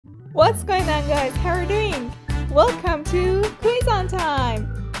What's going on, guys? How are you doing? Welcome to Quiz on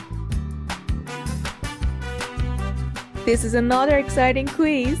Time! This is another exciting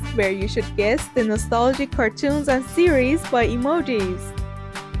quiz where you should guess the nostalgic cartoons and series by Emojis.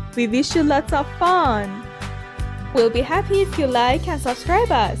 We wish you lots of fun! We'll be happy if you like and subscribe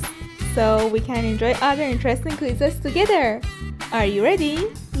us so we can enjoy other interesting quizzes together. Are you ready?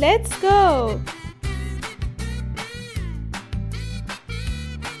 Let's go!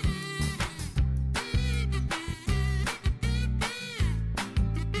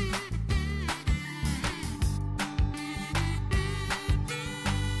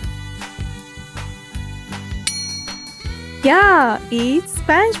 Yeah, it's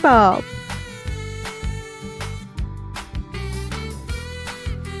SpongeBob.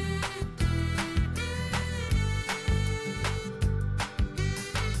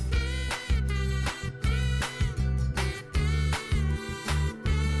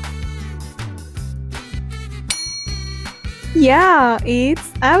 Yeah,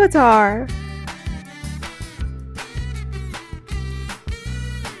 it's Avatar.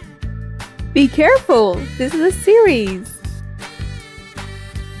 Be careful, this is a series.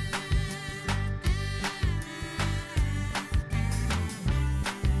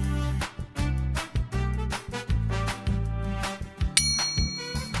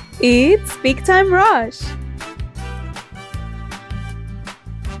 It's Big Time Rush.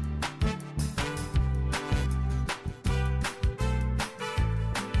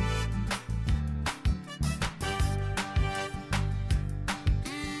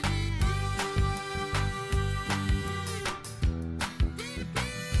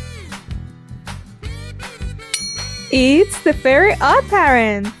 It's The Very Odd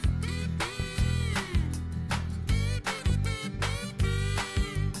Parents.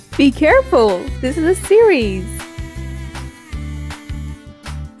 Be careful, this is a series.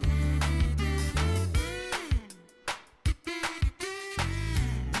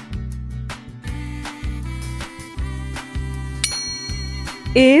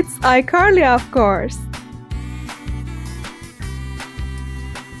 It's iCarly, of course.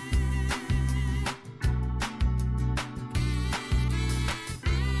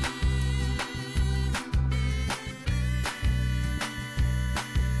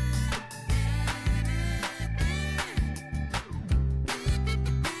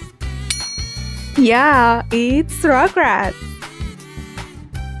 Yeah, it's Rugrats.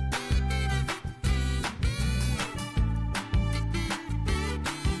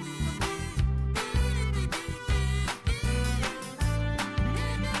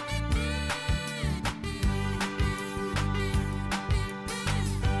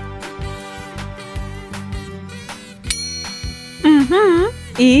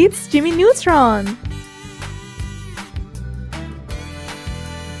 It's Jimmy Neutron.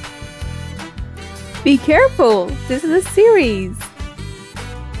 Be careful, this is a series.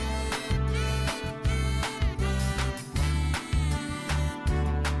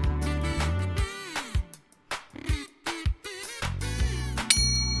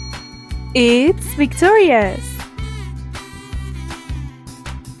 It's Victorious.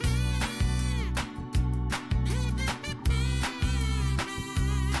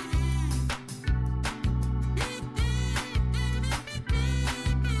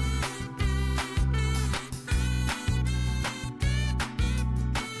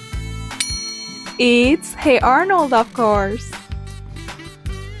 It's Hey Arnold, of course.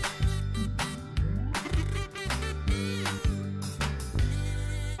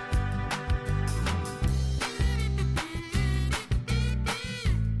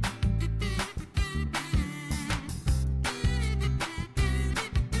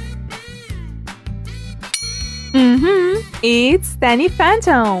 It's Danny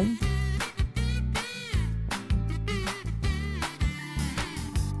Phantom.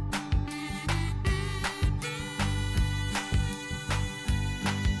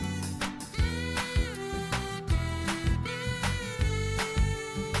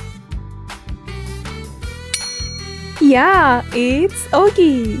 Yeah, it's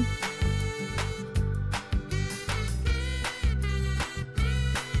Oogie.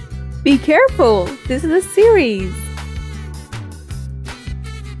 Be careful, this is a series.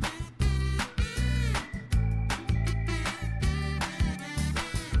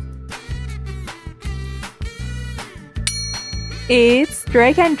 It's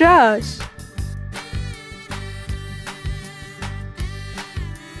Drake and Josh.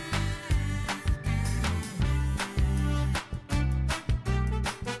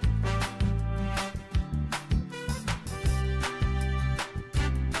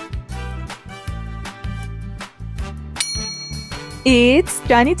 It's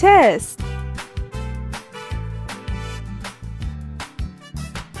Johnny Test.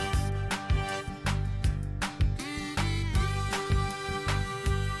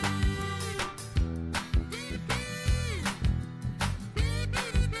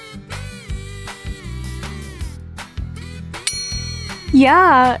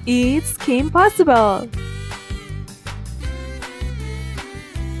 Yeah, it's Kim Possible.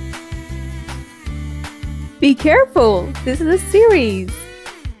 Be careful, this is a series.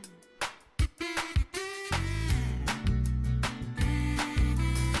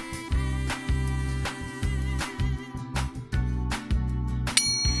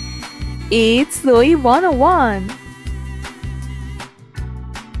 It's Louis 101.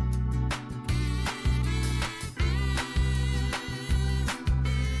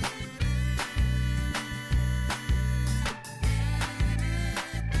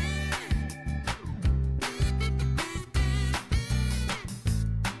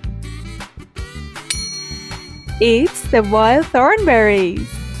 It's the wild thornberries.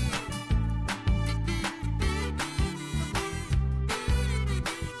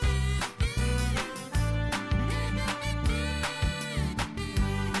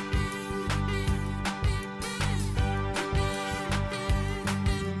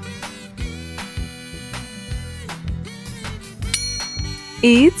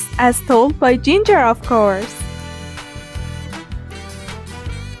 It's as told by Ginger, of course.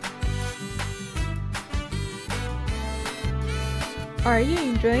 Are you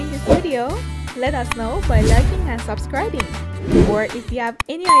enjoying this video? Let us know by liking and subscribing. Or if you have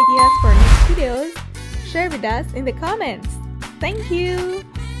any ideas for next videos, share with us in the comments. Thank you!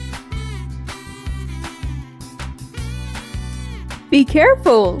 Be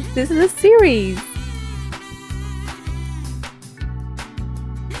careful! This is a series.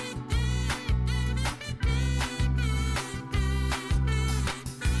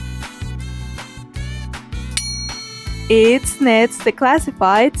 It's Ned's The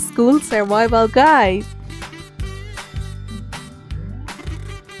Classified School Survival Guide.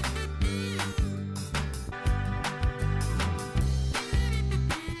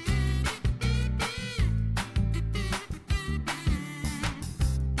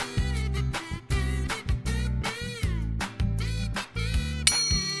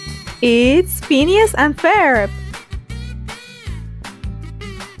 It's Phineas and Ferb.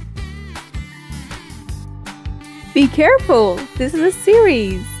 Be careful, this is a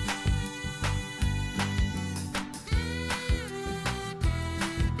series.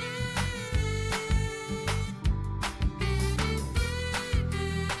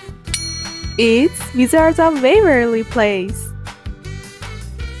 It's Wizards of Waverly Place.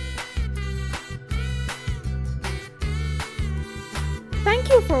 Thank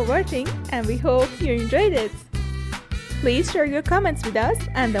you for watching and we hope you enjoyed it. Please share your comments with us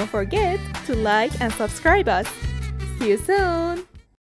and don't forget to like and subscribe us. See you soon!